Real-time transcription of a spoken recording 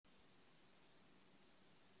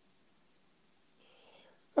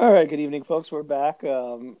All right, good evening, folks. We're back.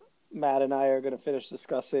 Matt and I are going to finish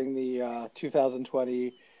discussing the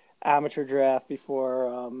 2020 amateur draft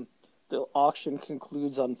before the auction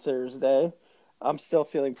concludes on Thursday. I'm still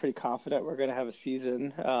feeling pretty confident we're going to have a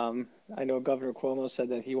season. I know Governor Cuomo said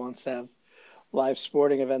that he wants to have live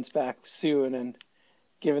sporting events back soon, and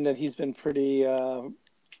given that he's been pretty,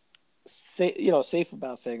 safe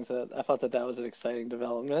about things, I thought that was an exciting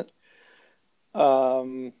development.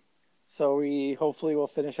 Um, so we hopefully will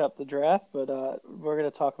finish up the draft, but we're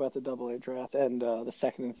going to talk about the Double A draft and the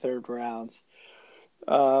second and third rounds.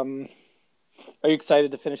 Um, are you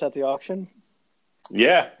excited to finish out the auction?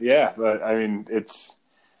 Yeah. But I mean, it's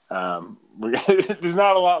there's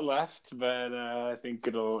not a lot left, but I think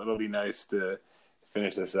it'll be nice to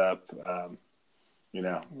finish this up.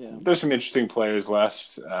 Yeah. There's some interesting players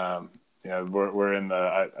left. We're in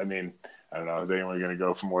the. I mean, I don't know. Is anyone going to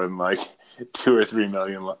go for more than like 2 or 3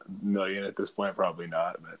 million at this point? Probably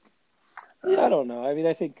not. But Yeah, I don't know. I mean,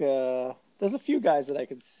 I think there's a few guys that I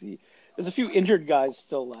could see. There's a few injured guys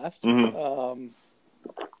still left. mhm.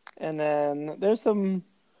 And then there's some,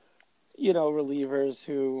 relievers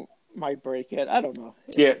who might break it. I don't know.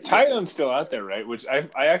 Yeah, Tyone's still out there, right? Which I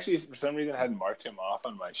actually for some reason had marked him off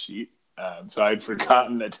on my sheet. So I'd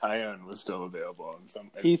forgotten that Tyone was still available on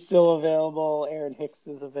some. He's still available. Aaron Hicks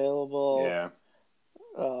is available. Yeah.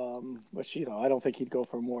 Which, I don't think he'd go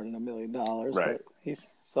for more than $1 million, Right. but he's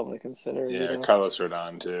something to consider. Yeah, Carlos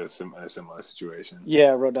Rodon too, in a similar situation. Yeah,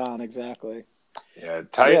 Rodon, exactly. Yeah,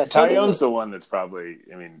 Yeah, Tyone's the one that's probably,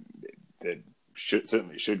 I mean, that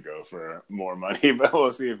certainly should go for more money, but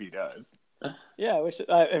we'll see if he does. Yeah,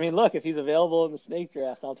 I mean, look, if he's available in the snake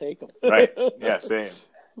draft, I'll take him. Right? Yeah, same.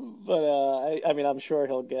 But I mean, I'm sure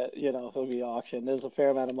he'll get, he'll be auctioned. There's a fair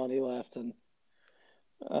amount of money left, and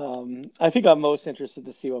I think I'm most interested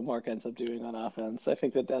to see what Mark ends up doing on offense. I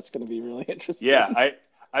think that's going to be really interesting. Yeah,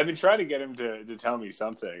 I've been trying to get him to tell me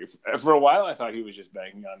something. For a while, I thought he was just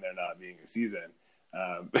banking on there not being a season,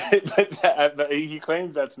 but he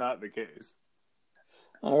claims that's not the case.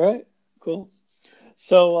 All right, cool.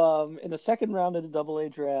 So in the second round of the Double A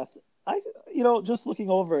draft, just looking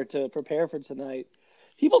over it to prepare for tonight,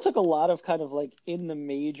 people took a lot of kind of like in the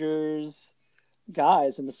majors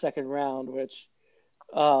guys in the second round, which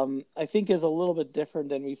I think is a little bit different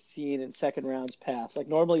than we've seen in second rounds past. Like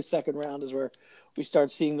normally second round is where we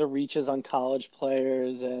start seeing the reaches on college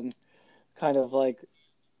players and kind of like,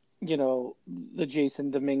 the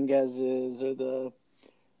Jason Dominguez's or the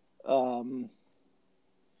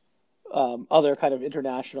other kind of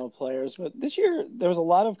international players. But this year there was a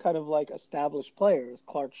lot of kind of like established players.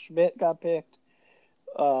 Clark Schmidt got picked.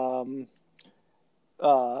 You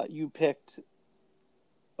picked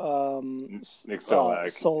Nick Solak.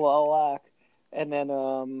 Solak, and then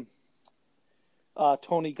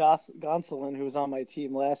Tony Gonsolin, who was on my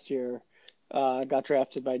team last year, got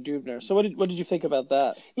drafted by Dubner. So what did you think about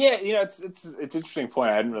that? Yeah, it's an interesting point.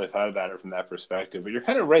 I hadn't really thought about it from that perspective, but you're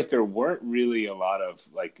kind of right. There weren't really a lot of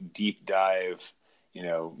like deep dive,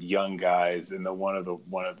 young guys, and one of the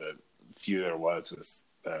few there was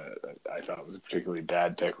I thought it was a particularly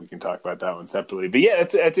bad pick. We can talk about that one separately. But yeah,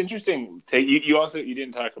 that's interesting. You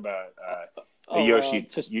didn't talk about Yoshi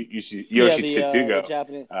Tsutsugo.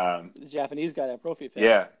 The Japanese guy that Brophy picked.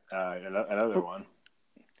 Yeah, another one.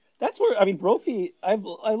 That's where, I mean, Brophy, I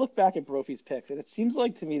look back at Brophy's picks, and it seems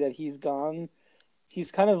like to me that he's kind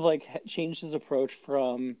of like changed his approach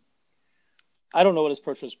from, I don't know what his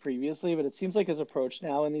approach was previously, but it seems like his approach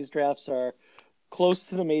now in these drafts are close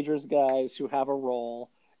to the majors guys who have a role,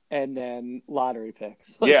 and then lottery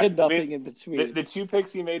picks. Nothing in between. The two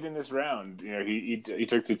picks he made in this round, he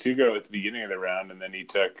took Tsutsugo at the beginning of the round, and then he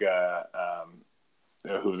took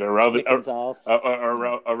who was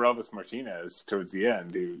Relvis Martinez towards the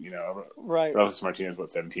end. Who right? Relvis Martinez,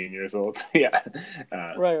 17 years old? Yeah.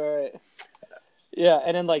 Right. Yeah,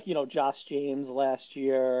 and then Josh James last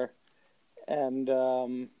year, and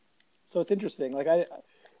so it's interesting. Like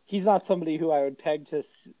he's not somebody who I would peg to.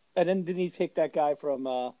 And then didn't he pick that guy from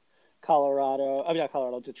Colorado? I mean, not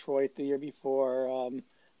Colorado, Detroit the year before,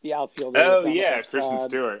 the outfielder. Oh yeah, Christian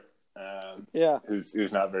Stewart.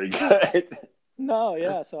 Who's not very good. No,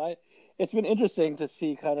 yeah. So it's been interesting to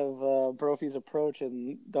see kind of Brophy's approach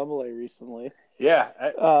in Double A recently. Yeah,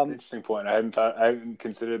 interesting point. I hadn't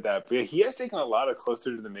considered that, but yeah, he has taken a lot of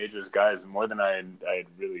closer to the majors guys, more than I had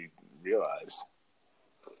really realized.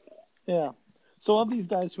 Yeah. So of these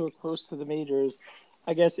guys who are close to the majors,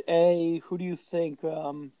 I guess who do you think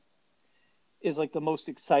is like the most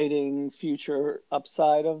exciting future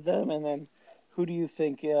upside of them, and then who do you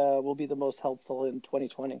think will be the most helpful in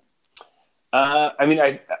 2020? I mean,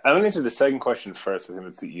 I'm gonna answer the second question first. I think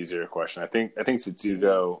that's the easier question. I think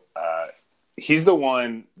Satsugo, he's the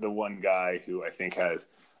one guy who I think has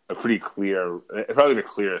a pretty clear, probably the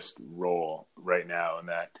clearest role right now. In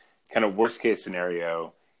that kind of worst case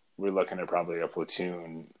scenario, we're looking at probably a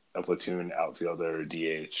platoon outfielder or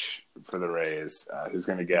DH for the Rays, who's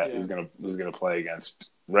gonna play against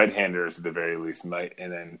right-handers at the very least,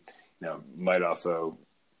 might also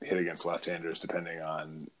hit against left-handers depending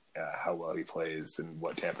on how well he plays and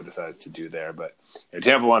what Tampa decides to do there. But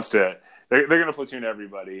Tampa wants to, they're going to platoon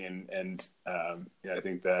everybody. And I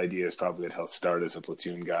think the idea is probably that he'll start as a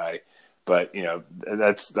platoon guy. But,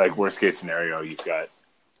 that's like worst case scenario. You've got,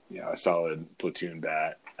 a solid platoon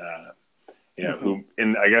bat, who,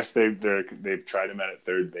 and I guess they've tried him at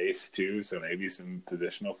third base too. So maybe some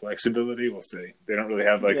positional flexibility. We'll see. They don't really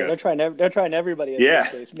have they're trying everybody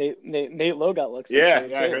at third base. Nate Logot looks. Yeah,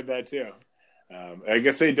 I heard that too. I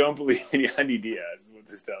guess they don't believe in Yandy Diaz, is what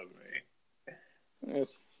this tells me. It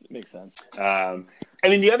makes sense. I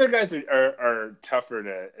mean, the other guys are tougher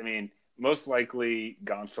to. I mean, most likely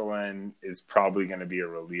Gonsolin is probably going to be a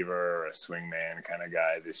reliever or a swingman kind of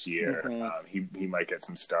guy this year. Mm-hmm. He might get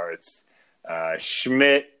some starts.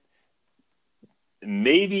 Schmidt,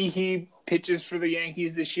 maybe he pitches for the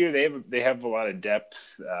Yankees this year. They have a lot of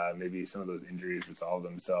depth. Maybe some of those injuries resolve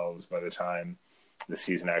themselves by the time the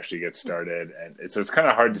season actually gets started, and so it's kind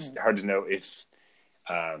of hard to know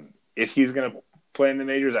if he's going to play in the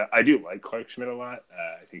majors. I do like Clark Schmidt a lot.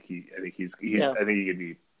 I think he could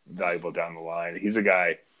be valuable down the line. He's a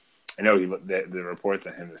guy. I know the reports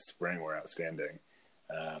on him this spring were outstanding.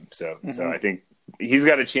 So I think he's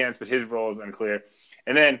got a chance, but his role is unclear.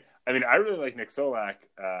 And then, I mean, I really like Nick Solak.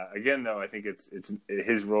 Again, though, I think it's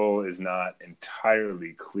his role is not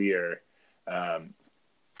entirely clear.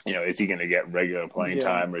 Is he going to get regular playing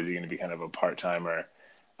time, or is he going to be kind of a part-timer?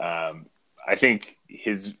 I think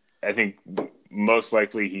most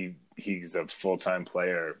likely he's a full-time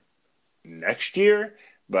player next year.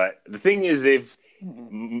 But the thing is,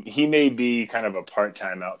 he may be kind of a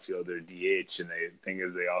part-time outfielder DH, and the thing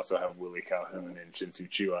is, they also have Willie Calhoun and Shin-Soo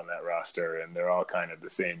Choo on that roster, and they're all kind of the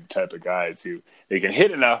same type of guys who they can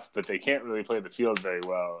hit enough, but they can't really play the field very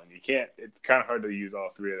well, and it's kind of hard to use all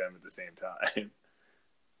three of them at the same time.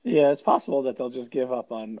 Yeah, it's possible that they'll just give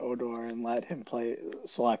up on Odor and let him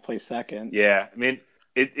Solak play second. Yeah, I mean,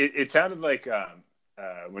 it sounded like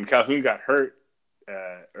when Calhoun got hurt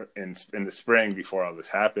in the spring before all this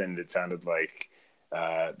happened, it sounded like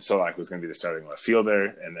Solak was going to be the starting left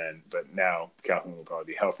fielder, but now Calhoun will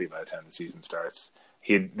probably be healthy by the time the season starts.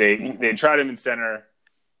 They tried him in center.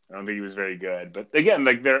 I don't think he was very good, but again,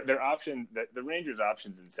 like their option, the Rangers'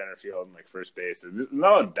 options in center field and like first base, there's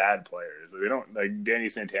not bad players. They don't like Danny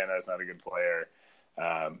Santana is not a good player.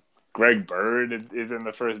 Greg Bird is in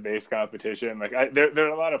the first base competition. Like there are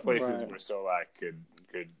a lot of places where Solak could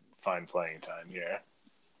find playing time here.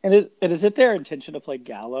 And is it their intention to play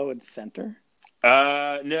Gallo in center?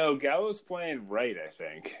 No, Gallo's playing right, I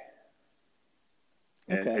think.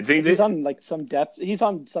 Okay. I think he's on some depth. He's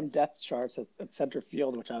on some depth charts at center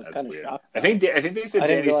field, which I was kind of shocked. I think they said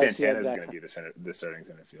Danny Santana is going to be the starting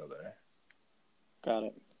center fielder. Got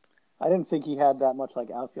it. I didn't think he had that much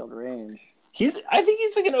like outfield range. I think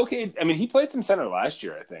he's like an okay. I mean, he played some center last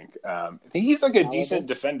year. I think he's like a decent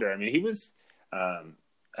defender. I mean, he was. I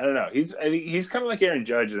don't know. I think he's kind of like Aaron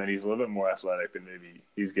Judge, and then he's a little bit more athletic than maybe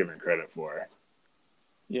he's given credit for.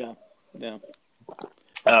 Yeah.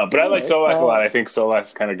 But I like Solak a lot. I think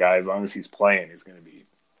Solak's the kind of guy, as long as he's playing, he's going to be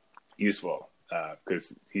useful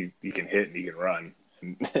because he can hit and he can run.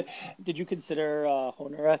 Did you consider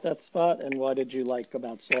Hoerner at that spot, and what did you like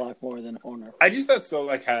about Solak more than Hoerner? I just thought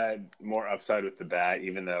Solak had more upside with the bat,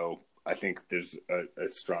 even though I think there's a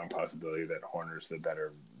strong possibility that Hoerner's the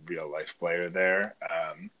better real-life player there.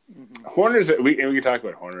 Hoerner's we can talk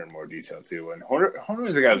about Hoerner in more detail, too. And Hoerner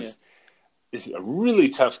is a guy is a really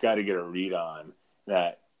tough guy to get a read on.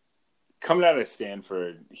 That coming out of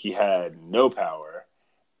Stanford, he had no power.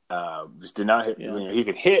 Just did not hit. He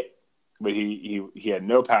could hit, but he had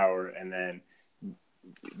no power. And then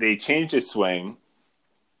they changed his swing,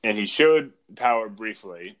 and he showed power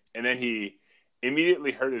briefly, and then he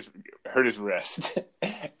immediately hurt his wrist,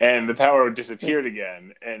 and the power disappeared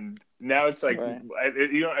again. And now it's like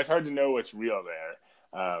it's hard to know what's real there.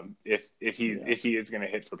 If he is going to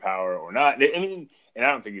hit for power or not. I mean, and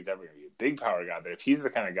I don't think he's ever going to be a big power guy, but if he's the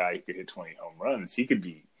kind of guy who could hit 20 home runs, he could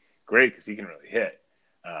be great because he can really hit.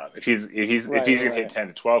 If he's going to hit 10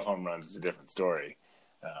 to 12 home runs, it's a different story.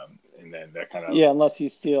 And then that kind of unless he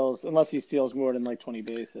steals more than like 20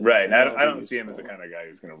 bases. Right. And I don't see him as the kind of guy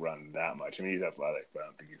who's going to run that much. I mean, he's athletic, but I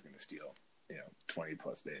don't think he's going to steal 20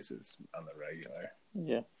 plus bases on the regular.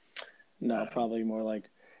 Yeah. No, probably more like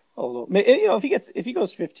if he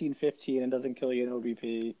goes 15-15 and doesn't kill you in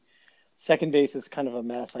OBP, second base is kind of a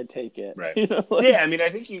mess. I'd take it. Right. Like, yeah, I mean, I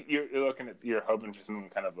think you're looking at, you're hoping for something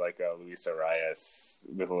kind of like a Luis Arias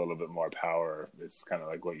with a little bit more power. It's kind of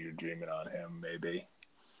like what you're dreaming on him, maybe.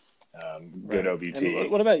 Good OBP.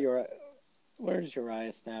 And what about where's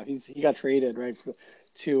Urias now? He got traded, right?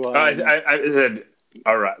 I said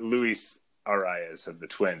Luis Arias of the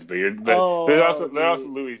Twins, but there's also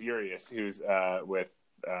Luis Urias, who's with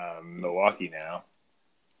Milwaukee now.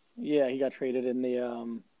 Yeah, he got traded in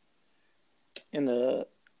the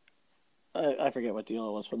I forget what deal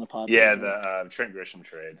it was from the Padres. Yeah, the Trent Grisham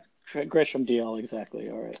trade. Trent Grisham deal, exactly.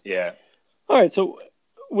 All right. Yeah. All right. So,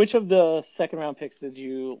 which of the second round picks did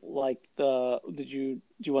you like? Do you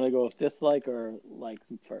want to go with dislike or like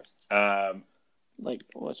first? Like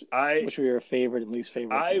which were your favorite and least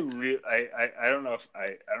favorite? I don't know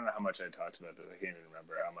how much I talked about this. I can't even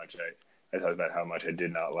remember how much I talked about how much I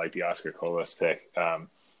did not like the Oscar Colas pick.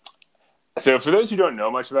 So for those who don't know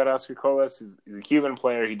much about Oscar Colas, he's a Cuban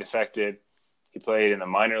player. He defected. He played in the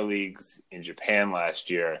minor leagues in Japan last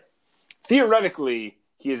year. Theoretically,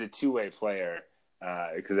 he is a two-way player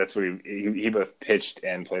because that's what he both pitched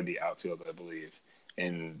and played the outfield, I believe,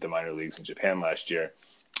 in the minor leagues in Japan last year.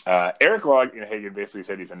 Eric Longenhagen basically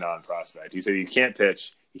said he's a non-prospect. He said he can't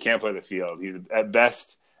pitch, he can't play the field. He's at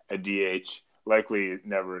best a DH, likely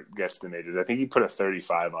never gets to the majors. I think he put a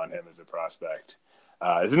 35 on him as a prospect.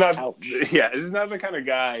 This is not the kind of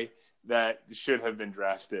guy that should have been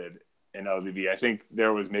drafted in LDB. I think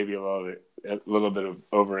there was maybe a little bit of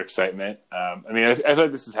overexcitement. I mean, I feel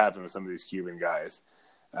like this has happened with some of these Cuban guys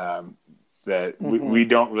that we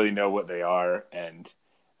don't really know what they are, and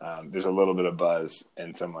there's a little bit of buzz,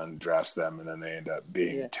 and someone drafts them, and then they end up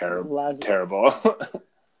being terrible.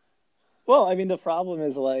 Well, I mean, the problem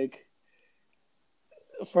is like,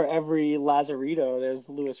 for every Lazarito, there's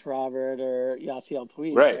Luis Robert or Yasiel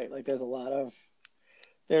Puig, right? Like,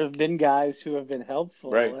 there have been guys who have been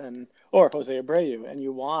helpful, right? Or Jose Abreu, and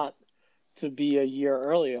you want to be a year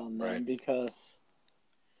early on them, right? Because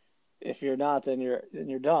if you're not, then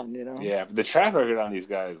you're done, you know. Yeah, but the track record on these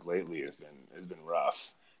guys lately has been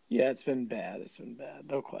rough. Yeah, it's been bad.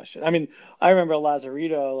 No question. I mean, I remember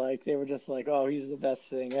Lazarito, like they were just like, "Oh, he's the best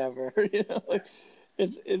thing ever," you know. Like,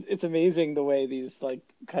 it's amazing the way these like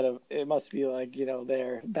kind of, it must be like, you know,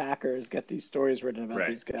 their backers get these stories written about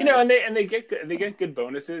these guys. You know, and they get good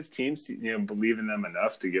bonuses. Teams, you know, believe in them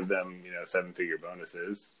enough to give them, you know, 7-figure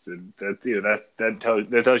bonuses. So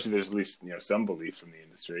that tells you there's at least, you know, some belief from the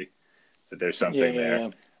industry that there's something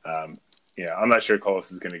there. Yeah. You know, I'm not sure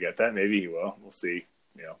Colas is going to get that. Maybe he will. We'll see.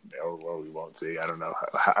 You know, or we won't see. I don't know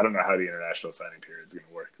how the international signing period is going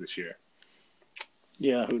to work this year.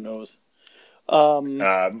 Yeah, who knows?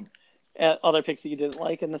 Other picks that you didn't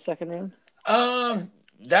like in the second round?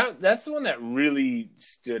 That's the one that really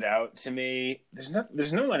stood out to me.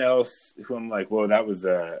 There's no one else who I'm like, whoa, that was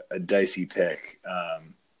a dicey pick.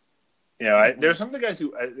 You know, there's some of the guys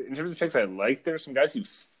who, in terms of picks I liked, there were some guys who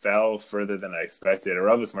fell further than I expected.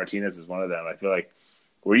 Elvis Martinez is one of them. I feel like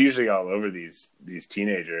we're usually all over these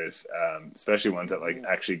teenagers, especially ones that like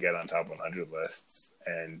actually get on top 100 lists,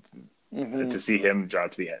 and to see him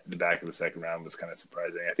drop to the back of the second round was kind of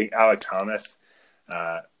surprising. I think Alek Thomas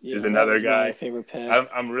is another guy. My favorite pick.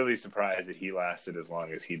 I'm really surprised that he lasted as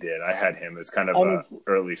long as he did. I had him as kind of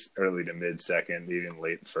early to mid second, even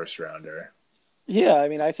late first rounder. Yeah, I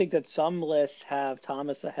mean, I think that some lists have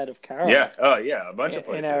Thomas ahead of Carroll. Yeah, a bunch of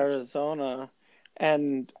places in Arizona,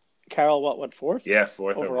 and Carroll, what fourth? Yeah,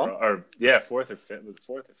 fourth overall. Fourth or fifth. Was it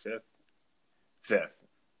fourth or fifth? Fifth.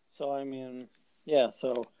 So I mean, yeah.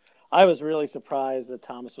 So I was really surprised that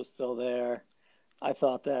Thomas was still there. I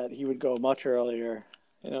thought that he would go much earlier.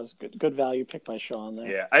 You know, it was a good value pick by Sean there.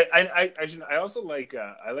 Yeah, I also like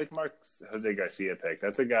Mark's Jose Garcia pick.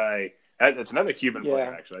 That's a guy. That's another Cuban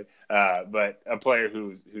player actually, but a player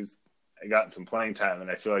who's gotten some playing time, and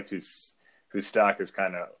I feel like whose stock was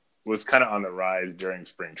kind of on the rise during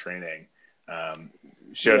spring training.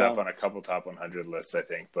 Showed up on a couple top 100 lists, I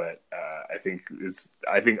think, but I think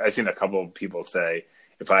I've seen a couple of people say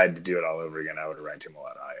if I had to do it all over again, I would have ranked him a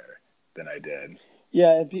lot higher than I did.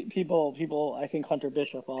 Yeah, people. I think Hunter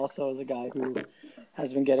Bishop also is a guy who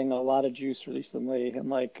has been getting a lot of juice recently and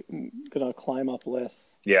like gonna climb up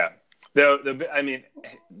lists. Yeah, I mean,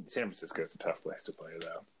 San Francisco is a tough place to play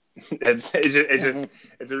though. It's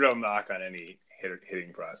a real knock on any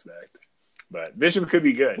hitting prospect, but Bishop could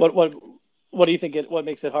be good. What What do you think? What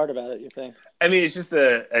makes it hard about it? You think? I mean, it's just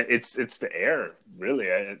it's the air, really.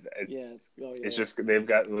 Yeah. It's Yeah. just they've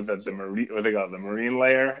got with the marine, what they call it, the marine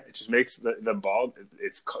layer. It just makes the ball.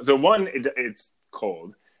 So one, it's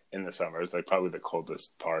cold in the summer. It's like probably the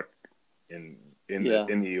coldest park in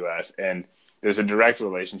the U.S. And there's a direct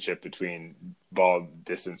relationship between ball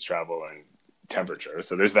distance travel and temperature.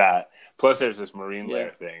 So there's that. Plus, there's this marine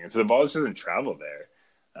layer thing, and so the ball just doesn't travel there.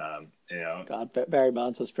 God, Barry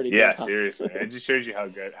Bonds was pretty Yeah, good. Huh? seriously. It just shows you how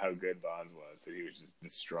good Bonds was. So he was just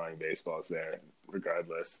destroying baseballs there,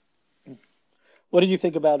 regardless. What did you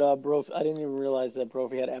think about Brophy? I didn't even realize that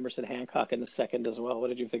Brophy had Emerson Hancock in the second as well. What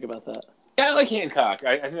did you think about that? Yeah, I like Hancock.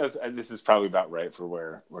 I think this is probably about right for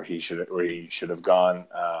where he should have gone.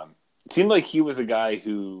 It seemed like he was a guy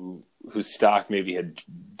whose stock maybe had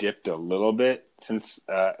dipped a little bit since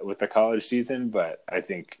with the college season, but I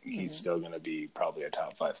think he's still going to be probably a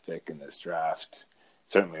top 5 pick in this draft,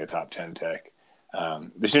 certainly a top 10 pick.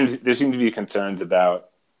 There seem to be concerns about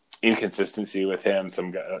inconsistency with him.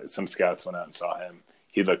 Some scouts went out and saw him.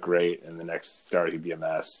 He looked great, and the next start he'd be a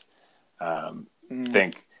mess. I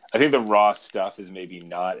think the raw stuff is maybe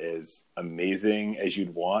not as amazing as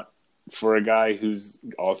you'd want for a guy who's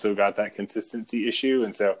also got that consistency issue.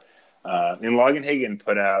 And so, and Longenhagen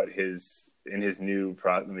put out his new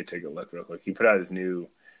let me take a look real quick. He put out his new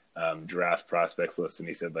draft prospects list, and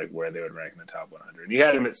he said like where they would rank in the top 100. He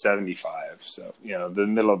had him at 75. So, the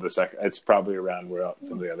middle of the second, it's probably around where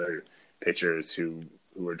some of the other pitchers who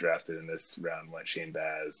were drafted in this round went. Shane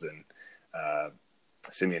Baz and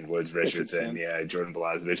Simeon Woods Richardson, Jordan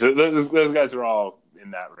Balazovic. Those guys are all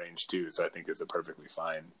in that range too. So I think it's a perfectly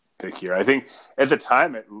fine pick here. I think at the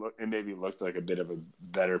time it maybe looked like a bit of a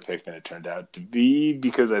better pick than it turned out to be,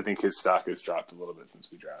 because I think his stock has dropped a little bit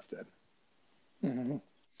since we drafted. Mm-hmm.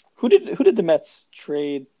 Who did the Mets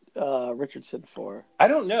trade Richardson for? I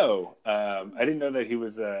don't know. I didn't know that he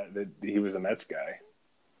was a Mets guy.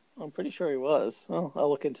 I'm pretty sure he was. Well, I'll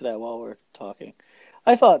look into that while we're talking.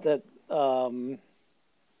 I thought that the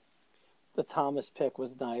Thomas pick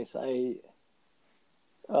was nice.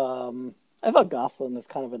 I thought Goslin was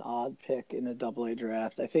kind of an odd pick in a Double-A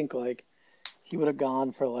draft. I think like he would have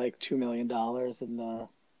gone for like $2 million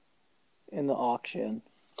in the auction.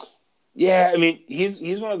 Yeah, I mean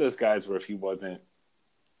he's one of those guys where if he wasn't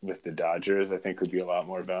with the Dodgers, I think would be a lot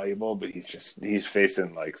more valuable. But he's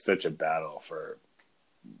facing like such a battle for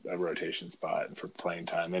a rotation spot and for playing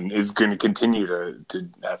time, and is going to continue to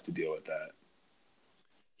have to deal with that.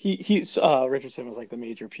 He's Richardson was like the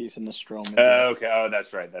major piece in the Stroman. Okay. Oh,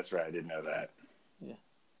 that's right. I didn't know that. Yeah.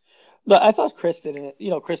 But I thought Chris did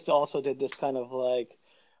it. Chris also did this kind of like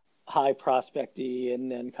high prospecty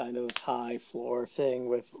and then kind of high floor thing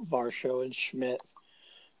with Varsho and Schmidt.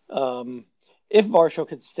 If Varsho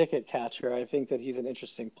could stick at catcher, I think that he's an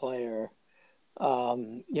interesting player.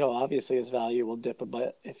 Obviously his value will dip a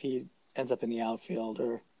bit if he ends up in the outfield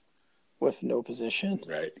or with no position.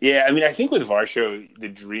 Right. Yeah. I mean, I think with Varsho, the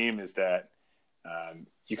dream is that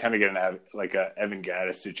you kind of get a Evan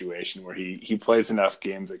Gattis situation where he plays enough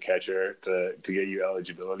games at catcher to get you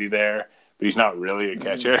eligibility there, but he's not really a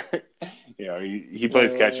catcher. He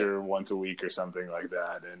plays catcher once a week or something like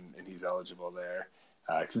that, and he's eligible there.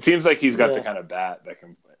 'Cause it seems like he's got the kind of bat that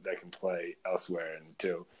can play elsewhere, and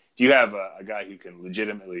too. If you have a guy who can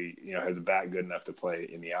legitimately, has a bat good enough to play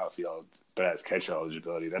in the outfield, but has catcher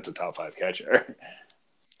eligibility, that's a top 5 catcher.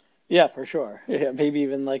 Yeah, for sure. Yeah, maybe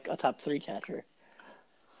even like a top 3 catcher.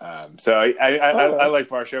 So I like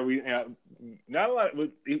Varsho. Not a lot.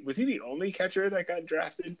 Was he the only catcher that got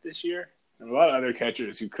drafted this year? There were a lot of other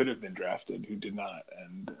catchers who could have been drafted who did not.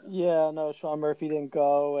 And Sean Murphy didn't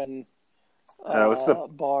go, and what's the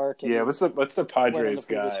Bart? And what's the Padres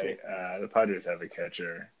guy? The Padres have a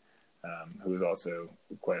catcher who was also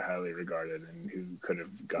quite highly regarded and who could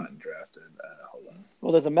have gotten drafted. Hold on.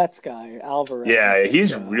 Well, there's a Mets guy, Alvarez. Yeah,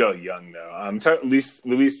 he's real young though. Luis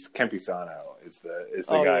Campusano is the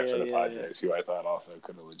guy for the Padres who I thought also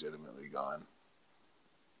could have legitimately gone.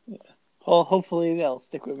 Yeah. Well, hopefully they'll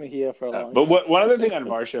stick with Mejia for a long time. But one other thing on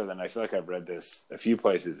Varsho, then I feel like I've read this a few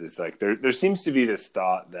places. It's like there seems to be this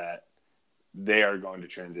thought that they are going to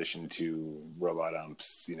transition to robot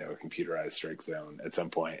umps, a computerized strike zone at some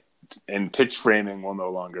point, and pitch framing will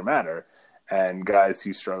no longer matter. And guys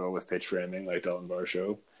who struggle with pitch framing, like Dalton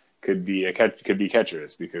Varsho, could be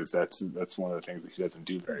catchers because that's one of the things that he doesn't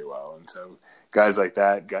do very well. And so guys like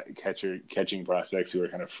that, catching prospects who are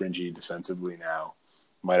kind of fringy defensively now,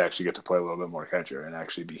 might actually get to play a little bit more catcher and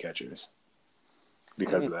actually be catchers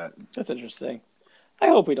because of that. That's interesting. I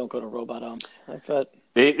hope we don't go to robot ump. I thought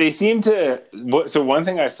they seem to. So one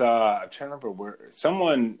thing I saw, I'm trying to remember where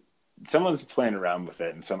someone someone's playing around with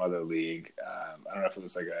it in some other league. I don't know if it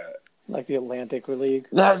was like the Atlantic League.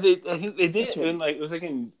 No, I think they did. What... It was like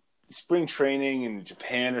in spring training in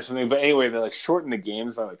Japan or something. But anyway, they like shortened the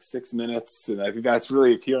games by like 6 minutes, and I think that's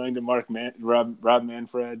really appealing to Rob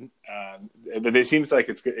Manfred. But it seems like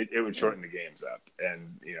it would shorten the games up,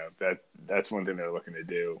 and that's one thing they're looking to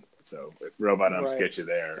do. So if Robot Umps get you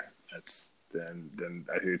there, then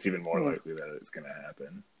I think it's even more likely that it's going to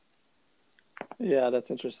happen. Yeah,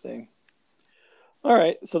 that's interesting. All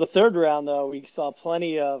right, so the third round, though, we saw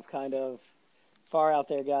plenty of kind of far out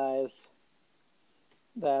there guys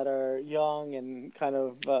that are young and kind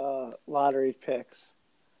of lottery picks.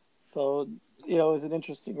 So, it was an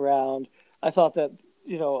interesting round. I thought that,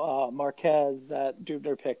 Marquez, that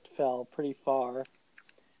Dubner picked, fell pretty far.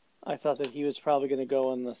 I thought that he was probably going to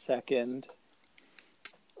go in the second,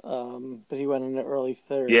 but he went in the early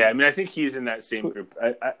third. Yeah, I mean, I think he's in that same group.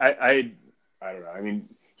 I don't know. I mean,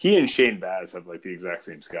 he and Shane Baz have like the exact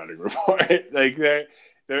same scouting report. Like they're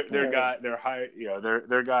high.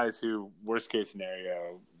 They're guys who, worst case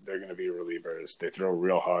scenario, they're going to be relievers. They throw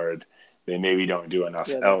real hard. They maybe don't do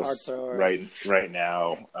enough else right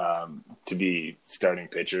now to be starting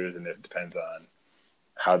pitchers, and it depends on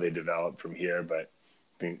how they develop from here. But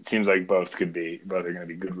I mean, it seems like both are going to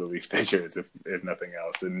be good relief pitchers if nothing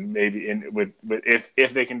else, and maybe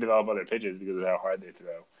if they can develop other pitches because of how hard they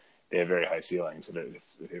throw. They have very high ceilings, so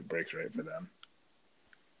if it breaks right for them.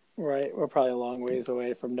 Right. We're probably a long ways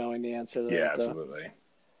away from knowing the answer to that. Yeah, absolutely.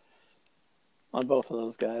 On both of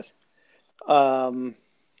those guys.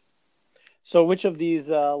 So which of these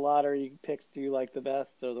lottery picks do you like the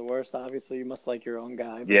best or the worst? Obviously, you must like your own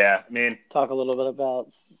guy. Yeah, I mean... Talk a little bit about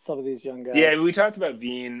some of these young guys. Yeah, we talked about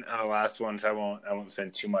Veen on the last one, so I won't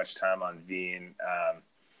spend too much time on Veen.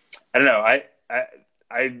 I don't know.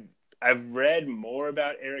 I've read more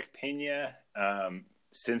about Eric Pena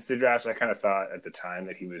since the draft. I kind of thought at the time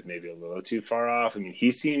that he was maybe a little too far off. I mean,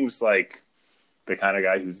 he seems like the kind of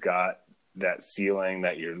guy who's got that ceiling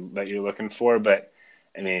that you're looking for. But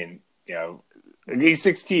I mean, he's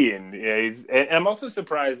 16. Yeah, and I'm also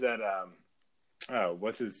surprised that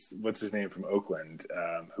what's his name from Oakland,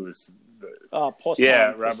 who was Robert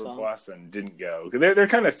Poisson didn't go. They're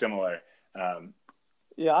kind of similar.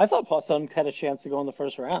 Yeah, I thought Poisson had a chance to go in the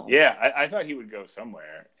first round. Yeah, I thought he would go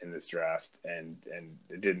somewhere in this draft, and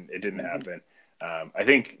it didn't happen. I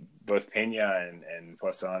think both Pena and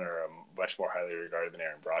Poisson are much more highly regarded than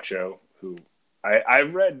Aaron Bracho, who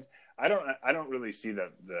I've read. I don't really see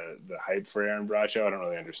the hype for Aaron Bracho. I don't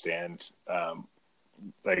really understand.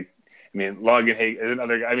 Longenhagen is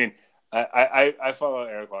another guy. I mean, I follow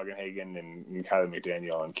Eric Longenhagen and Kylie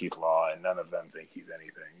McDaniel and Keith Law, and none of them think he's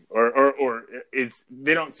anything, or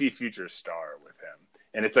they don't see future star with him.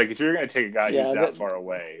 And it's like, if you're going to take a guy who's that far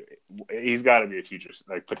away, he's got to be a future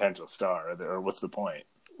potential star, or what's the point?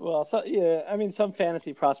 Well, some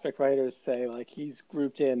fantasy prospect writers say like he's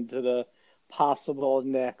grouped into the possible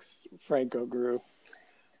next Franco group.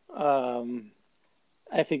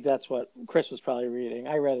 I think that's what Chris was probably reading.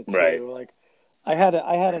 I read it too. Right. Like, I had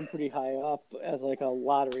him pretty high up as like a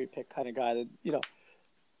lottery pick kind of guy. That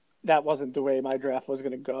that wasn't the way my draft was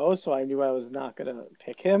going to go, so I knew I was not going to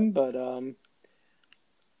pick him. But I'm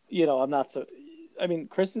not so. I mean,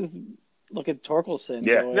 Chris is looking at Torkelson.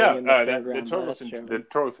 Yeah, the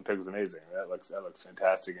Torkelson pick was amazing. That looks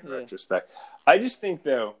fantastic in retrospect. I just think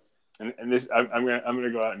though, and this I'm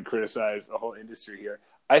gonna go out and criticize the whole industry here.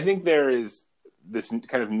 I think there is this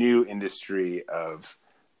kind of new industry of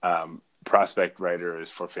prospect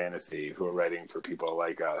writers for fantasy who are writing for people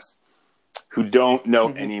like us who don't know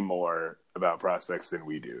any more about prospects than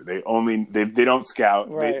we do. They don't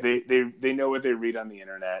scout. Right. They know what they read on the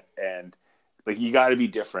internet, and like, you got to be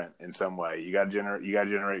different in some way. You got to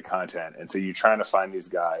generate content, and so you're trying to find these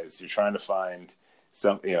guys. You're trying to find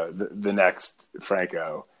the next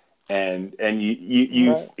Franco, and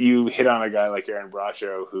you hit on a guy like Aaron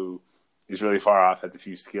Bracho who is really far off, has a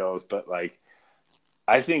few skills, but like,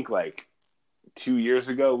 I think like 2 years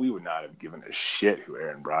ago, we would not have given a shit about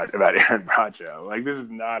Aaron Bracho. Like, this is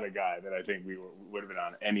not a guy that I think we would have been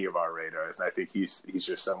on any of our radars. And I think he's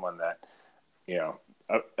just someone that,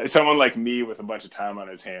 someone like me with a bunch of time on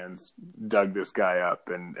his hands dug this guy up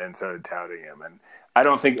and started touting him. And I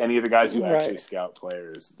don't think any of the guys who actually scout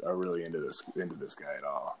players are really into this guy at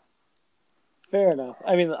all. Fair enough.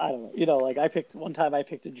 I mean, I don't know. Like, I picked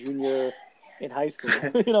a junior in high school.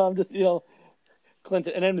 I'm just,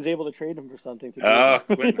 Clinton, and then was able to trade him for something.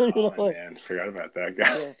 Clinton! Man, forgot about that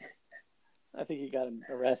guy. Yeah. I think he got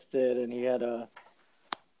arrested, and he had a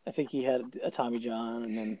Tommy John,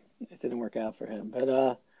 and then it didn't work out for him.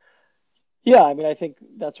 But Yeah, I mean, I think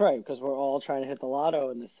that's right because we're all trying to hit the lotto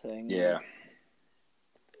in this thing. Yeah.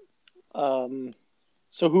 Um,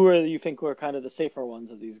 so who are you think were kind of the safer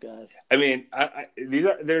ones of these guys? I mean,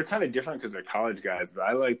 they're kind of different because they're college guys, but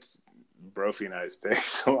I liked Brophy and I's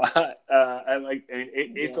picks a lot. I mean,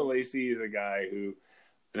 Asa Yeah. Lacy is a guy who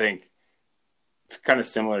I think it's kind of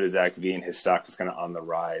similar to Zach Veen. His stock was kind of on the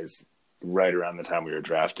rise right around the time we were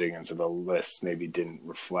drafting, and so the list maybe didn't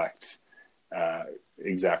reflect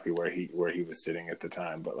exactly where he was sitting at the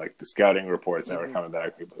time. But like the scouting reports that were coming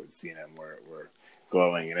back, people who had seen him were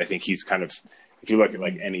glowing, and I think he's kind of, if you look at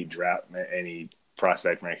like any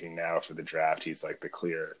prospect ranking now for the draft, he's like the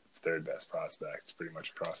clear third best prospect pretty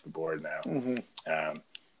much across the board now.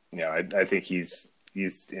 I think he's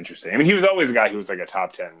interesting. I mean, he was always a guy who was like a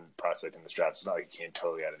top 10 prospect in this draft. It's not like he came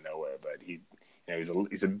totally out of nowhere, but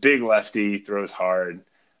he's a big lefty, throws hard.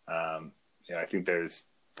 I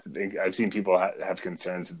think I've seen people have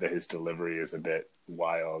concerns that his delivery is a bit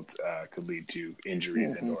wild, could lead to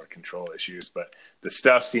injuries and or control issues, but the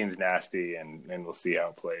stuff seems nasty, and we'll see how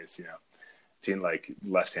it plays. Seen like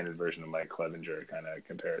left-handed version of Mike Clevenger kind of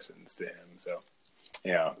comparisons to him. So,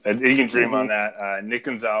 you can dream on that. Nick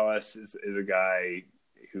Gonzalez is a guy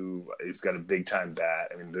who's got a big-time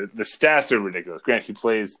bat. I mean, the stats are ridiculous. Granted, he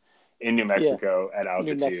plays in New Mexico at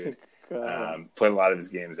altitude. Played a lot of his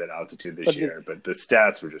games at altitude this year, but the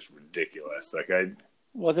stats were just ridiculous. Like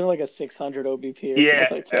wasn't it like a 600 OBP? Yeah,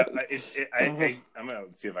 like that? I'm gonna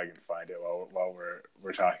see if I can find it while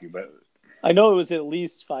we're talking. But I know it was at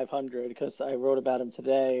least 500 because I wrote about him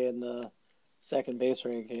today in the second base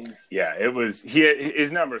rankings. Yeah, it was.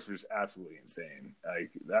 His numbers were just absolutely insane.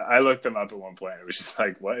 Like I looked him up at one point. It was just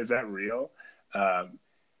like, what is that real?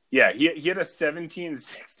 Yeah, he had a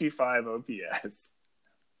 1765 OPS.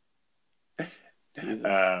 And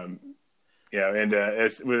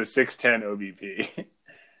it's with a 610 OBP.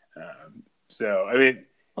 So I mean,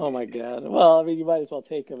 oh my god. Well, I mean, you might as well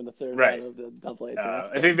take him in the third round of the Double-A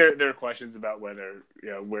draft. I think there are questions about whether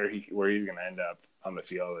where he's going to end up on the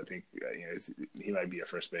field. I think he might be a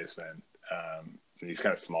first baseman. He's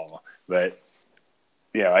kind of small, but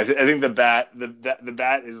I think the bat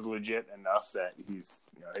is legit enough that he's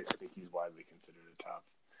I think he's widely considered a top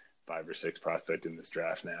 5 or 6 prospect in this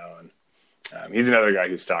draft now, and he's another guy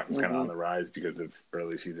whose stock is kind of on the rise because of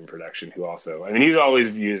early season production. Who also, I mean, he's always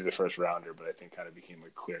viewed as a first rounder, but I think kind of became a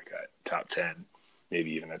clear cut top 10,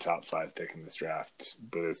 maybe even a top 5 pick in this draft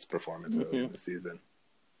with his performance early in the season.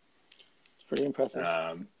 It's pretty impressive.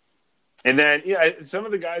 And then some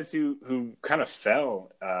of the guys who kind of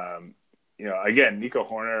fell. Again, Nico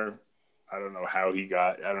Hoerner. I don't know how he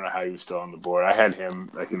was still on the board. I had him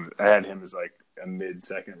as like a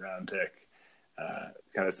mid-second round pick.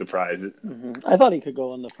 Kind of surprised. I thought he could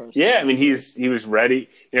go in the first. Yeah, I mean he was ready.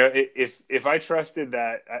 If I trusted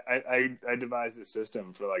that, I devised a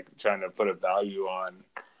system for like trying to put a value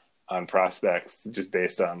on prospects just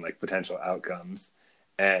based on like potential outcomes,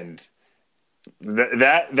 and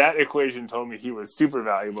that equation told me he was super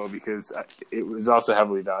valuable because it was also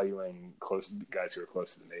heavily valuing guys who are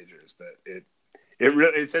close to the majors, but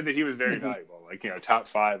it said that he was very valuable, like top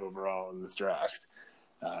 5 overall in this draft.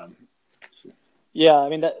 Yeah, I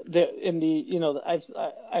mean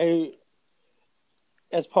I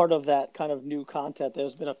as part of that kind of new content,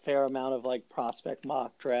 there's been a fair amount of like prospect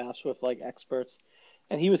mock drafts with like experts,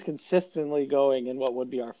 and he was consistently going in what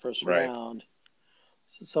would be our first round.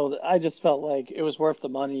 So I just felt like it was worth the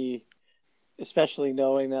money, especially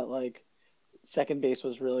knowing that like second base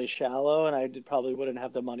was really shallow, and I probably wouldn't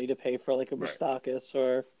have the money to pay for like a Moustakas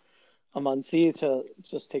or a Muncy to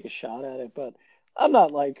just take a shot at it. But I'm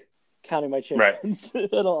not like counting my chickens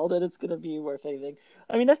at all that it's going to be worth anything.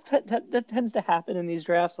 I mean, that tends to happen in these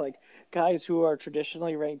drafts, like guys who are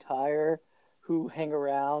traditionally ranked higher who hang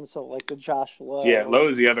around. So like the Josh Lowe. Yeah, Lowe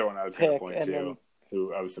is the other one I was going to point to,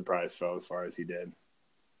 who I was surprised fell as far as he did.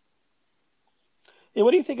 Yeah,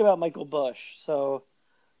 what do you think about Michael Busch? So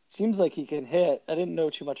it seems like he can hit. I didn't know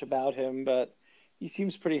too much about him, but he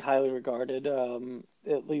seems pretty highly regarded,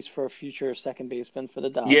 at least for a future second baseman for the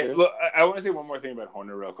Dodgers. Yeah, look, I want to say one more thing about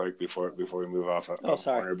Hoerner real quick before we move off of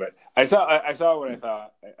Hoerner. But I saw what I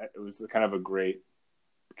thought. It was kind of a great.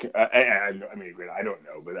 I don't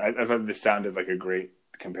know, but I thought this sounded like a great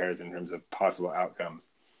comparison in terms of possible outcomes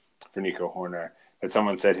for Nico Hoerner. That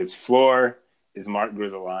someone said his floor is Mark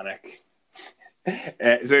Grudzielanek.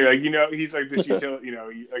 And so he's like this utility,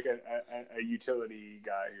 like a utility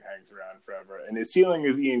guy who hangs around forever, and his ceiling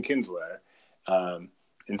is Ian Kinsler,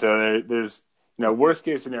 and so there's worst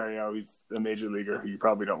case scenario, he's a major leaguer who you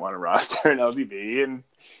probably don't want to roster in LDB, and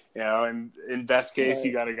and in best case,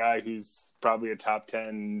 you got a guy who's probably a top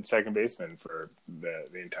 10 second baseman for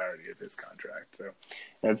the entirety of his contract. So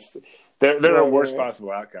there are worse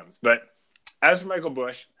possible outcomes. But as for Michael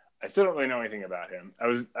Busch, I still don't really know anything about him.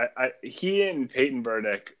 He and Peyton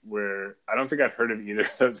Burdick I don't think I'd heard of either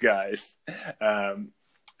of those guys.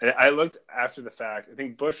 I looked after the fact. I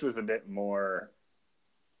think Busch was a bit more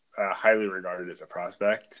highly regarded as a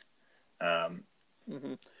prospect.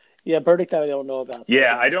 Yeah, Burdick I don't know about.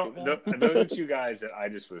 Yeah, I don't. Those are two guys that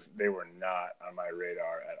they were not on my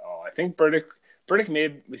radar at all. I think Burdick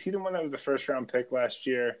was he the one that was the first round pick last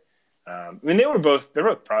year? I mean, they're both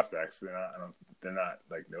prospects. They're not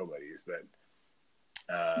like nobodies, but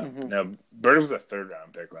no, Burdick was a third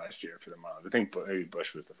round pick last year for the Marlins. I think maybe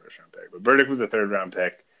Busch was the first round pick, but Burdick was a third round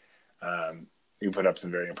pick. He put up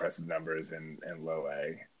some very impressive numbers in low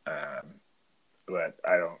A. But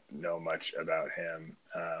I don't know much about him.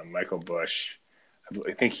 Michael Busch,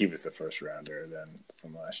 I think he was the first rounder then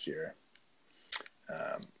from last year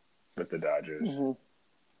with the Dodgers.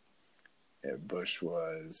 Yeah, Busch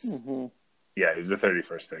was, he was the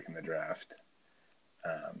 31st pick in the draft.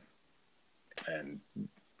 And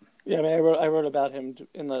yeah, I mean, I wrote about him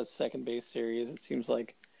in the second base series. It seems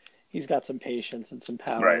like he's got some patience and some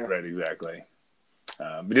power. Right, exactly.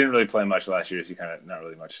 We didn't really play much last year, so you kind of not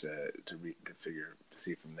really much to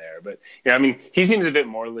see from there. But I mean, he seems a bit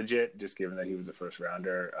more legit, just given that he was a first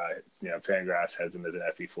rounder. Fangraphs has him as an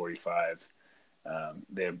FE45.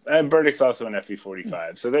 And Burdick's also an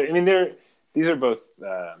FE45. So these are both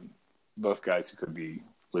guys who could be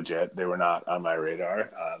legit. They were not on my radar,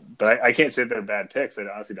 but I can't say they're bad picks. I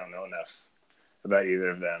honestly don't know enough about either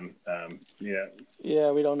of them. Yeah,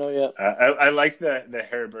 we don't know yet. I like the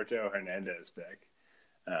Heriberto Hernandez pick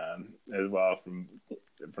as well from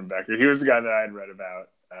Becker. He was the guy that I had read about.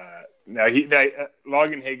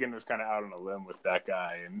 Logan Hagen was kind of out on a limb with that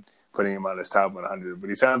guy and putting him on his top 100, but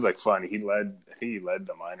he sounds like fun. I think he led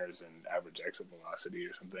the minors in average exit velocity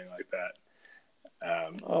or something like that.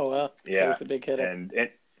 Oh wow! Yeah, he's a big hitter. And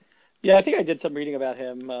yeah, I think I did some reading about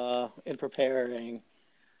him in preparing.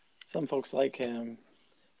 Some folks like him.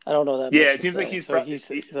 I don't know that. Yeah, it seems like he hits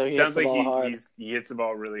the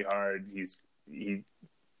ball really hard. He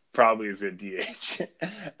probably is a DH,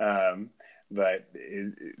 but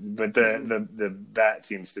the bat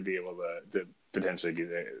seems to be able to potentially get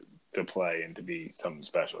to play and to be something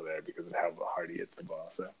special there because of how hard he hits the ball.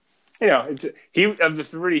 So of the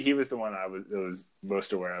three, he was the one I was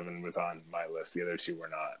most aware of and was on my list. The other two were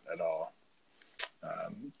not at all.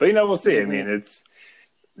 But we'll see. I mean,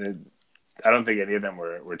 I don't think any of them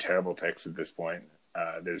were terrible picks at this point.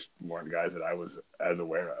 There's more guys that I was as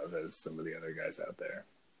aware of as some of the other guys out there.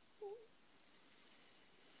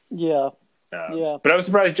 Yeah. But I was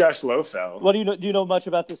surprised Josh Lowe fell. What do you know? Do you know much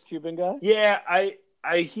about this Cuban guy? Yeah, I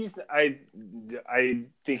think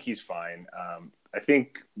he's fine. I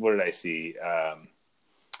think, what did I see? The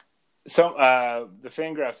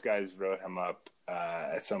Fangraphs guys wrote him up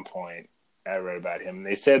at some point. I read about him, and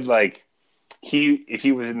they said if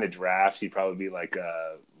he was in the draft, he'd probably be like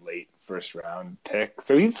a late first round pick.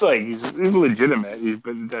 So he's legitimate,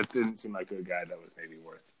 but that didn't seem like a guy that was maybe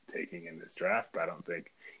worth taking in this draft. But I don't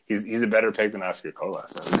think he's a better pick than Oscar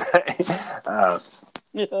Colas, I would say.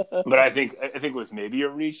 But I think it was maybe a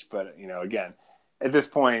reach. But again, at this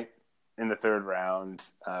point in the third round,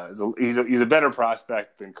 he's a better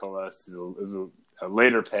prospect than Colas. He's a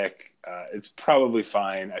later pick. It's probably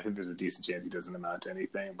fine. I think there's a decent chance he doesn't amount to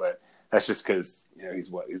anything, but that's just because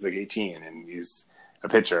he's like 18 and he's a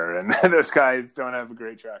pitcher, and those guys don't have a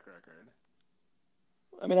great track record.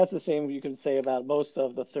 I mean, that's the same you can say about most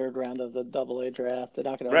of the third round of the AA draft. They're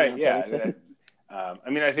not going to right. Yeah. I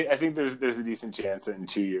mean, I think there's a decent chance that in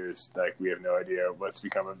 2 years, we have no idea what's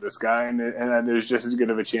become of this guy, and there's just as good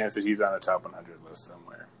of a chance that he's on a top 100 list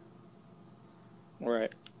somewhere.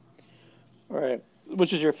 Right.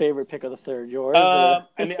 Which is your favorite pick of the third? Yours? I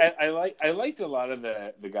mean, I liked a lot of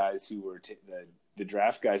the guys who were the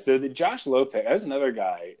draft guys. So the Josh Lowe pick, that was another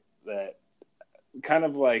guy that kind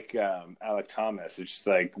of like Alek Thomas. It's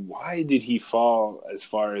just why did he fall as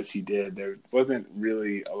far as he did? There wasn't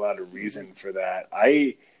really a lot of reason for that.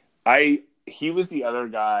 He was the other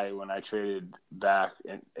guy when I traded back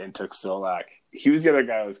and took Solak. He was the other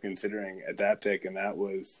guy I was considering at that pick, and that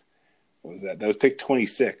was. What was that? That was pick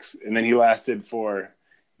 26, and then he lasted for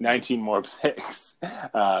 19 more picks.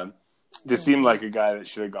 Just seemed like a guy that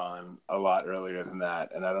should have gone a lot earlier than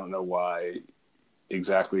that, and I don't know why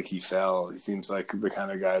exactly he fell. He seems like the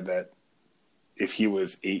kind of guy that if he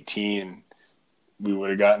was 18 we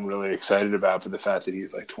would have gotten really excited about for the fact that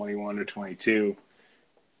he's like 21 or 22.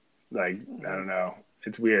 Like, I don't know.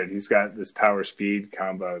 It's weird. He's got this power speed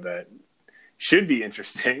combo that should be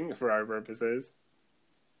interesting for our purposes.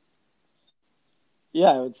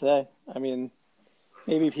 Yeah, I would say. I mean,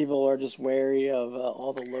 maybe people are just wary of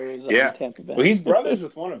all the lows on Tampa Bay. Well, he's brothers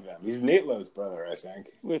with one of them. He's Nate Lowe's brother, I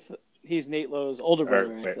think. He's Nate Lowe's older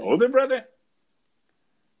brother. Wait, older brother? I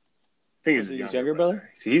think he's his younger brother.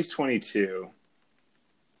 See, he's 22.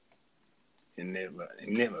 And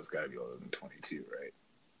Nate Lowe's got to be older than 22, right?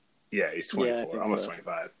 Yeah, he's 24, almost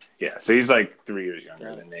 25. Yeah, so he's like 3 years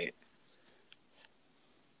younger than Nate.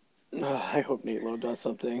 I hope Nate Lowe does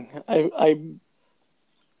something. I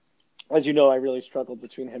as you know, I really struggled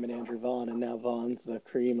between him and Andrew Vaughn, and now Vaughn's the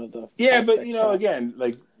cream of the. Yeah, but again,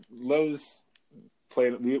 like Lowe's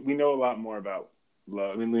played. We know a lot more about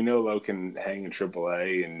Lowe. I mean, we know Lowe can hang in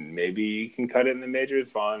AAA, and maybe he can cut it in the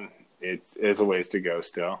majors. Vaughn, it's a ways to go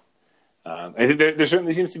still. I think there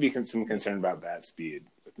certainly seems to be some concern about bat speed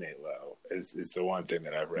with Nate Lowe. Is the one thing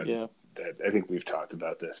that I've read. Yeah. That I think we've talked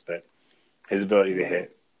about this, but his ability to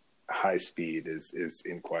hit high speed is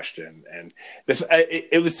in question, and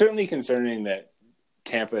it was certainly concerning that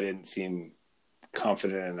Tampa didn't seem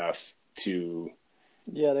confident enough to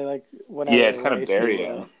they kind of bury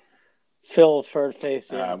him, fill third face.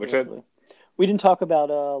 We didn't talk about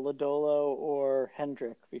Lodolo or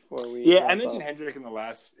Hendrick before we. I mentioned Hendrick in the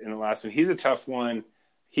last one. He's a tough one.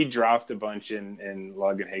 He dropped a bunch in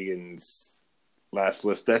Logan Hagen's last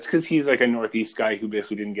list. That's because he's like a Northeast guy who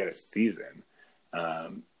basically didn't get a season.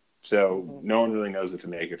 So no one really knows what to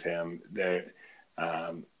make of him.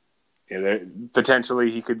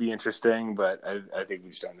 Potentially he could be interesting, but I think we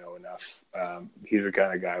just don't know enough. He's the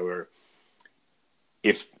kind of guy where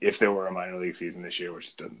if there were a minor league season this year,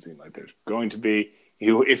 which doesn't seem like there's going to be,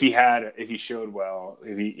 if he showed well,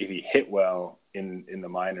 if he hit well in the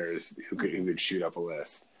minors, who could shoot up a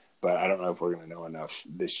list. But I don't know if we're going to know enough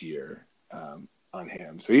this year on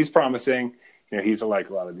him. So he's promising. He's like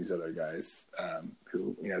a lot of these other guys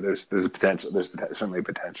who, there's a potential. There's certainly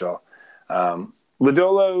potential.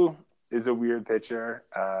 Lodolo is a weird pitcher.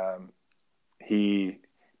 He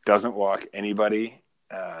doesn't walk anybody.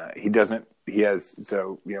 He has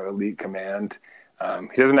elite command.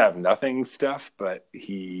 He doesn't have nothing stuff, but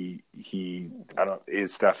his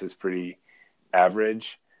stuff is pretty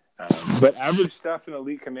average. But average stuff and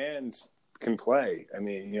elite command can play. I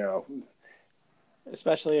mean,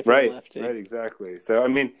 especially if you're lefty. Right, exactly. So, I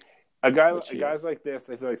mean, guys like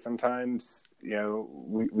this, I feel like sometimes,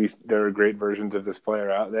 there are great versions of this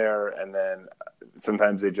player out there, and then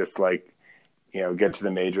sometimes they just get to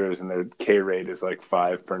the majors and their K rate is like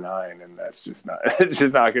 5 per 9, and that's just not it's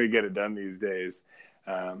just not going to get it done these days.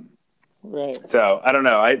 Right. So I don't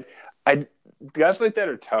know. I guys like that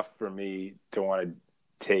are tough for me to want to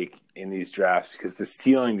take in these drafts because the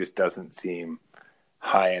ceiling just doesn't seem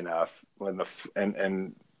high enough when the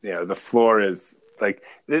floor is like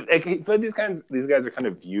these guys are kind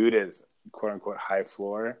of viewed as quote unquote high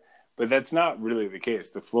floor, but that's not really the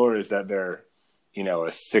case. The floor is that they're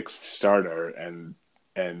a sixth starter and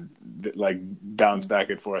bounce back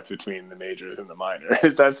and forth between the majors and the minors.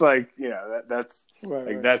 That's that's right.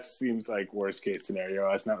 That seems like worst case scenario.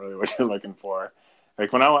 That's not really what you're looking for.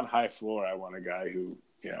 Like when I want high floor, I want a guy who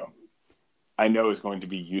I know is going to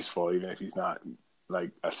be useful even if he's not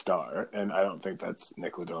like a star, and I don't think that's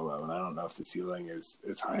Nick Lodolo, and I don't know if the ceiling is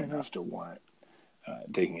high enough to warrant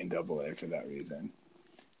taking in AA for that reason.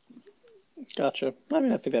 Gotcha. I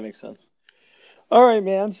mean, I think that makes sense. All right,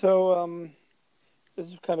 man. So this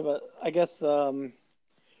is kind of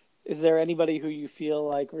is there anybody who you feel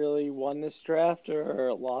like really won this draft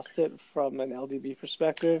or lost it from an LDB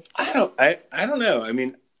perspective? I don't know. I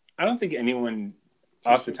mean, I don't think anyone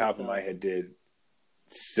off the top of my head did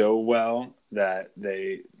so well that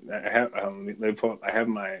I have it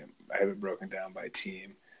broken down by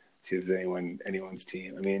team. See if there's anyone's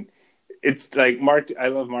team. I mean, it's like Mark. I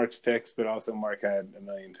love Mark's picks, but also Mark had a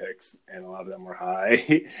million picks, and a lot of them were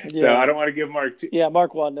high. So I don't want to give Mark.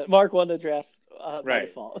 Mark won the draft by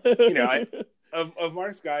default. Of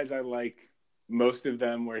Mark's guys, I like most of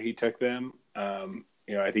them where he took them.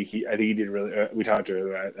 I think he did really. We talked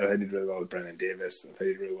earlier. I did really well with Brendan Davis. I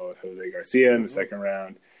did really well with Jose Garcia in the second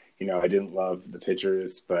round. I didn't love the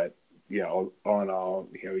pitchers, but all in all,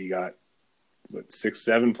 you got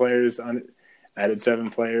 6-7 players on it. Added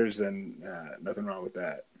 7 players, and nothing wrong with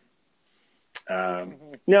that.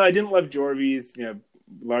 No, I didn't love Jorby's.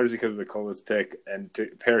 Largely because of the Colas pick, and to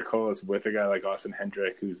pair Colas with a guy like Austin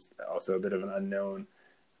Hendrick, who's also a bit of an unknown.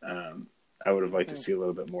 I would have liked to see a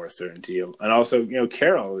little bit more certainty, and also,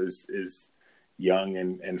 Carroll is young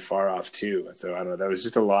and far off too. And so I don't know. That was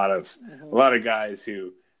just a lot of guys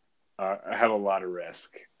who have a lot of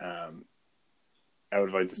risk. I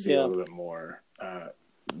would like to see a little bit more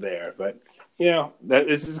there, but that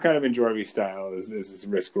this is kind of Enjorby style. This is a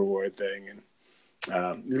risk reward thing, and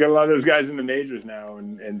he's got a lot of those guys in the majors now,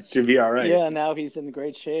 and should be all right. Yeah, now he's in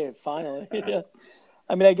great shape finally. Yeah.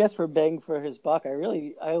 I mean, I guess for bang for his buck, I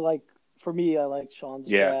like Sean's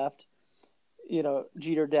draft.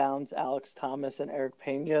 Jeter Downs, Alex Thomas, and Eric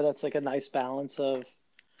Pena. That's like a nice balance of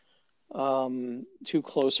two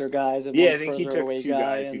closer guys and I think he took two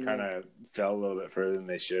guys who kind of fell a little bit further than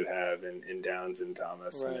they should have in Downs and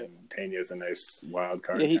Thomas, right. And then Pena's a nice wild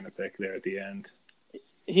card kind of pick there at the end.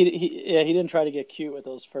 He didn't try to get cute with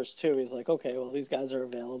those first two. He's like, okay, well, these guys are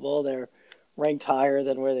available. They're ranked higher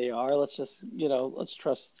than where they are. Let's just let's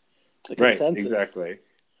trust the consensus. Right, exactly.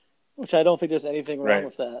 Which I don't think there's anything wrong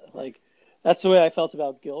with that. Like, that's the way I felt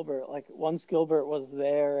about Gilbert. Like, once Gilbert was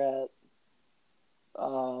there at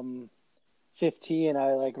 15,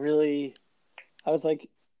 I was like,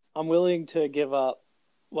 I'm willing to give up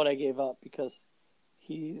what I gave up because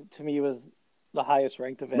he, to me, was the highest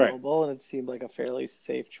ranked available, and it seemed like a fairly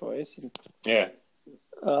safe choice. And,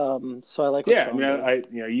 so I like. Yeah, I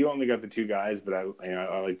mean, you only got the two guys, but I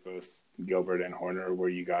like both Gilbert and Horner where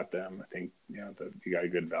you got them. I think you got a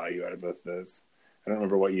good value out of both of those. I don't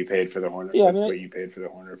remember what you paid for the Horner. What you paid for the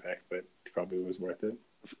Horner pick, but it probably was worth it.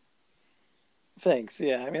 Thanks.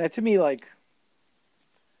 Yeah, I mean, to me, like,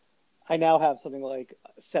 I now have something like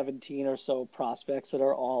 17 or so prospects that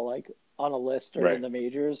are all like on a list or in the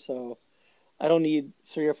majors. So I don't need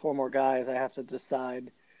 3 or 4 more guys. I have to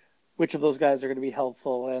decide which of those guys are going to be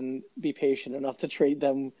helpful and be patient enough to trade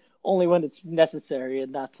them only when it's necessary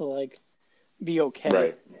and not to like be okay.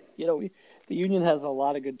 Right. The Union has a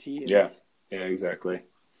lot of good teams. Yeah. Yeah, exactly.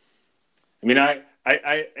 I mean, I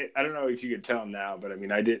don't know if you could tell now, but I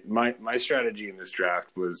mean, I did my strategy in this draft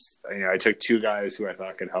was, I took 2 guys who I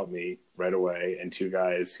thought could help me right away and 2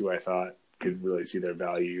 guys who I thought could really see their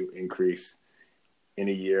value increase in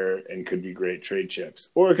a year and could be great trade chips,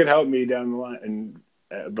 or it could help me down the line.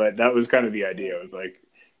 And but that was kind of the idea. It was like,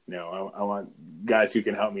 I want guys who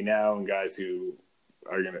can help me now and guys who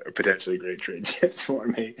are going to potentially great trade chips for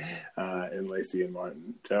me, in Lacy and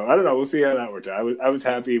Martin. So I don't know. We'll see how that worked out. I was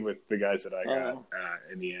happy with the guys that I got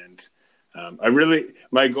in the end. I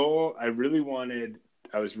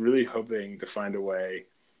was really hoping to find a way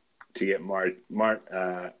to get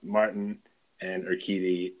Martin and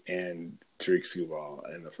Urquidy and Tariq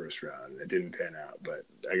Skubal in the first round. It didn't pan out, but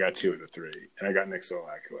I got 2 of the 3, and I got Nick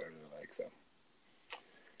Solak, who I really like. So,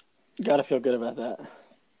 got to feel good about that.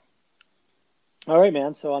 All right,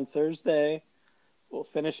 man. So on Thursday, we'll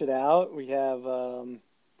finish it out. We have a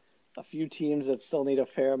few teams that still need a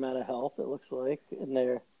fair amount of help, it looks like, in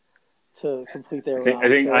there to complete their roster.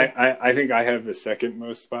 I think I have the second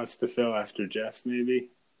most spots to fill after Jeff, maybe.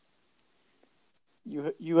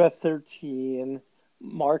 You have 13,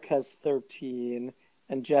 Mark has 13,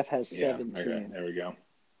 and Jeff has 17. Okay, there we go.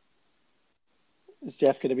 Is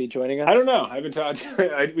Jeff going to be joining us? I don't know. I haven't talked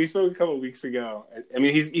to him. We spoke a couple of weeks ago. I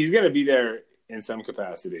mean, he's going to be there in some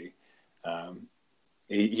capacity.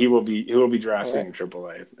 He will be drafting in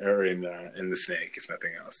AAA or in the Snake, if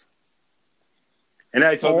nothing else. And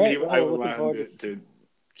I told him I would allow him to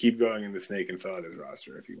keep going in the Snake and fill out his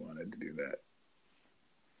roster if he wanted to do that.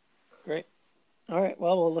 Great. All right.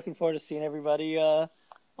 Well, we're looking forward to seeing everybody on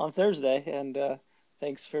Thursday, and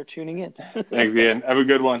thanks for tuning in. Thanks, Ian. Have a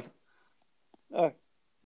good one. All right.